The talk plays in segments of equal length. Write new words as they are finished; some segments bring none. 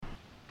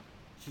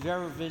If you've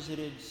ever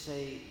visited,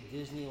 say,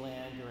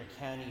 Disneyland or a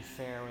county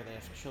fair where they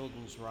have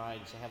children's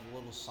rides, they have a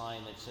little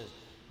sign that says,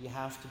 you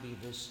have to be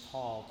this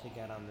tall to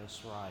get on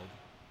this ride.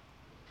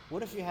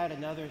 What if you had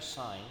another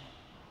sign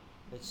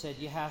that said,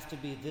 you have to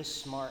be this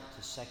smart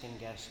to second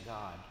guess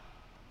God?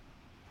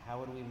 How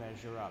would we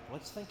measure up?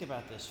 Let's think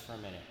about this for a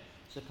minute.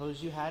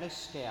 Suppose you had a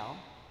scale,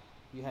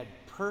 you had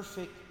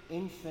perfect,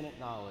 infinite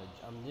knowledge,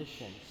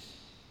 omniscience,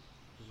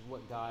 which is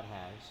what God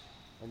has,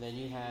 and then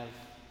you have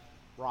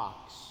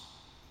rocks.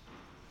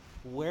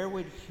 Where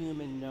would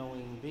human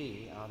knowing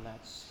be on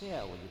that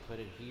scale? Would you put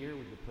it here?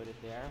 Would you put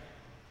it there?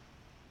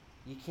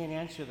 You can't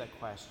answer that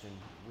question.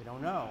 We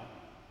don't know,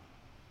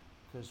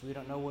 because we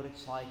don't know what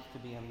it's like to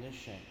be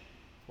omniscient.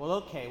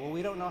 Well,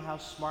 we don't know how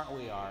smart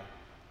we are,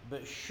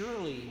 but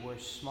surely we're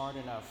smart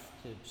enough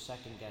to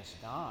second guess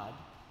God,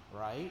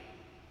 right?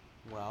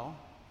 Well,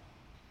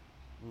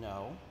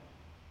 no.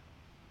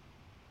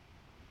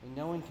 And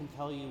no one can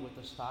tell you what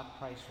the stock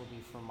price will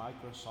be for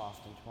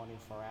Microsoft in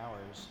 24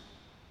 hours.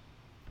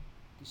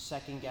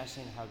 Second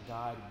guessing how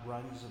God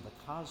runs the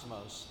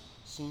cosmos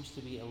seems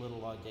to be a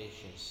little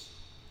audacious.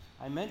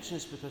 I mention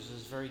this because of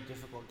this very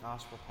difficult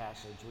gospel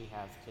passage we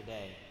have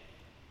today.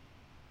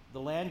 The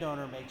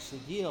landowner makes a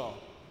deal.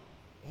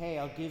 Hey,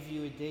 I'll give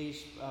you a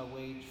day's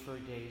wage for a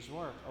day's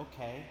work.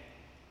 Okay.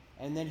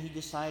 And then he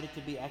decided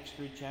to be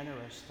extra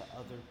generous to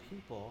other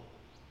people.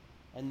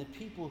 And the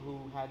people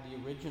who had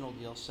the original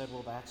deal said,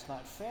 well, that's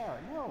not fair.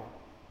 No.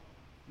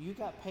 You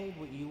got paid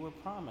what you were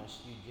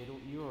promised. You did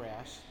what you were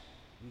asked.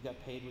 You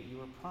got paid what you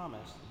were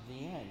promised.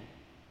 The end.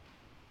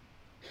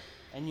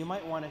 And you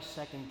might want to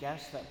second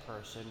guess that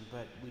person,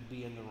 but we'd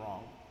be in the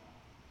wrong.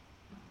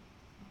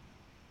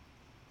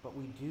 But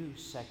we do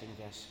second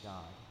guess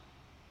God.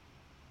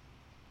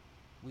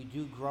 We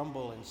do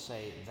grumble and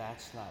say,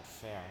 that's not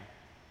fair.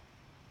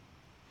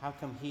 How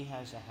come he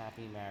has a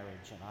happy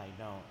marriage and I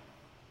don't?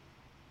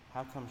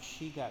 How come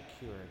she got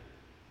cured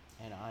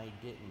and I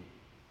didn't?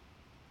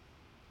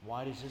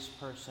 Why does this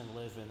person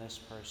live and this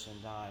person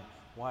die?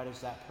 Why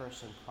does that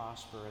person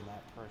prosper and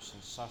that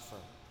person suffer?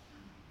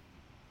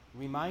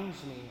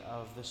 Reminds me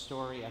of the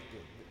story of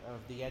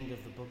the end of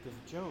the book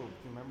of Job.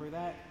 Do you remember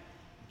that?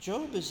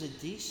 Job is a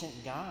decent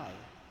guy.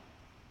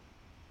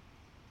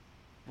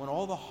 When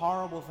all the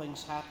horrible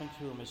things happened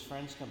to him, his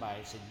friends come by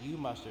and said, you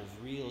must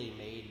have really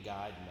made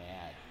God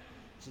mad.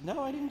 He said,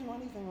 no, I didn't do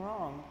anything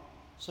wrong.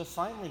 So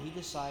finally he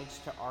decides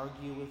to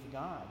argue with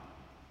God.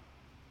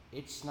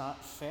 It's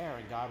not fair.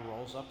 And God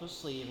rolls up his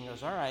sleeve and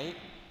goes, all right,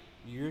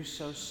 you're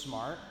so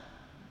smart.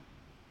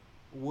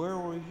 Where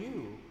were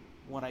you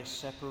when I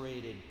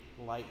separated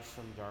light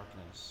from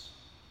darkness?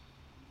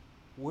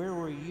 Where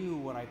were you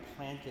when I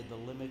planted the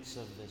limits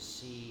of the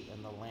sea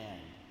and the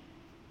land?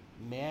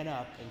 Man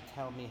up and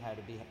tell me how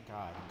to be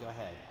God. Go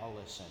ahead, I'll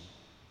listen.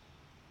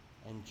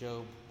 And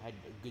Job had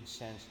good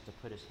sense to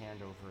put his hand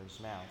over his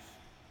mouth.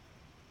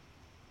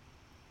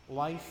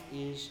 Life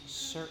is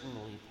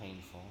certainly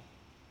painful,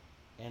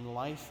 and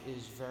life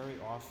is very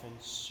often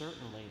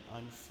certainly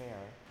unfair.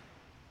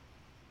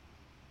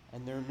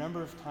 And there are a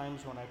number of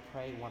times when I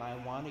pray when I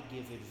want to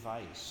give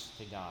advice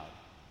to God,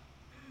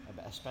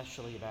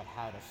 especially about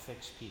how to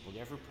fix people. Do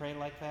you ever pray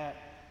like that?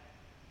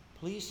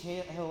 Please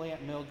heal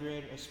Aunt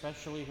Mildred,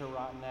 especially her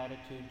rotten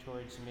attitude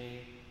towards me,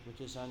 which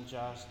is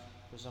unjust,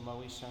 because I'm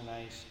always so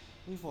nice.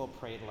 We've all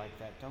prayed like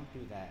that. Don't do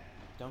that.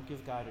 Don't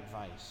give God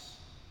advice.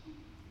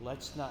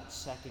 Let's not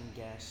second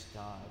guess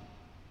God.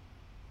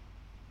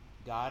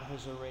 God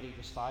has already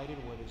decided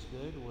what is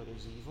good, what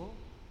is evil,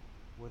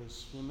 what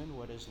is human,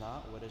 what is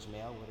not, what is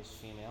male, what is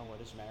female,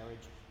 what is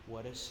marriage,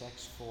 what is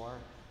sex for.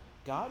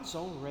 God's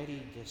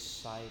already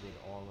decided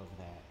all of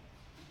that.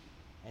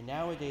 And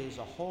nowadays,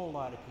 a whole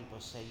lot of people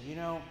say,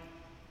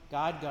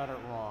 God got it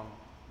wrong,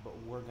 but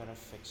we're going to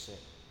fix it.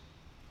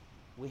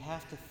 We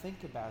have to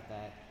think about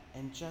that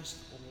and just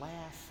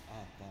laugh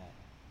at that.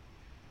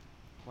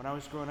 When I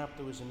was growing up,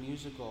 there was a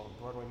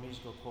Broadway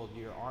musical called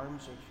Your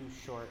Arms Are Too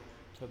Short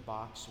to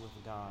Box with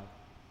God.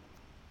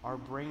 Our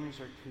brains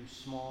are too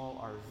small,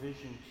 our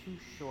vision too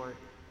short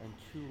and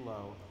too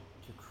low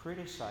to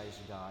criticize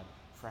God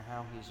for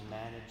how he's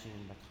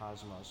managing the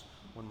cosmos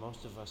when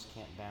most of us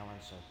can't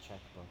balance our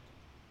checkbook.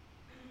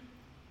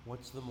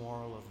 What's the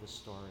moral of the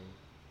story?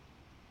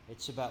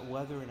 It's about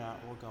whether or not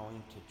we're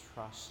going to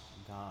trust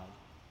God.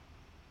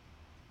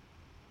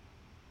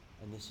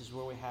 And this is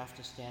where we have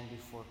to stand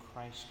before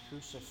Christ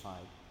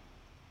crucified,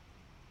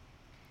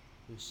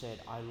 who said,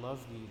 I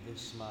love you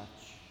this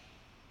much.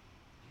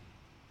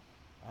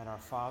 And our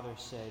Father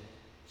said,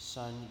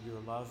 Son, your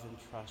love and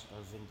trust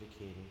are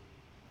vindicated.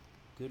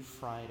 Good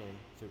Friday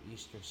through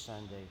Easter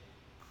Sunday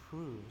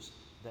proves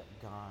that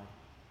God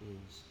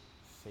is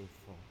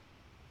faithful.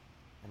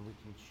 And we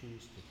can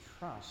choose to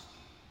trust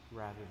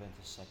rather than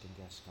to second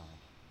guess God.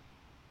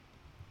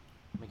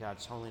 May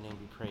God's holy name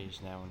be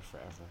praised now and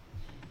forever.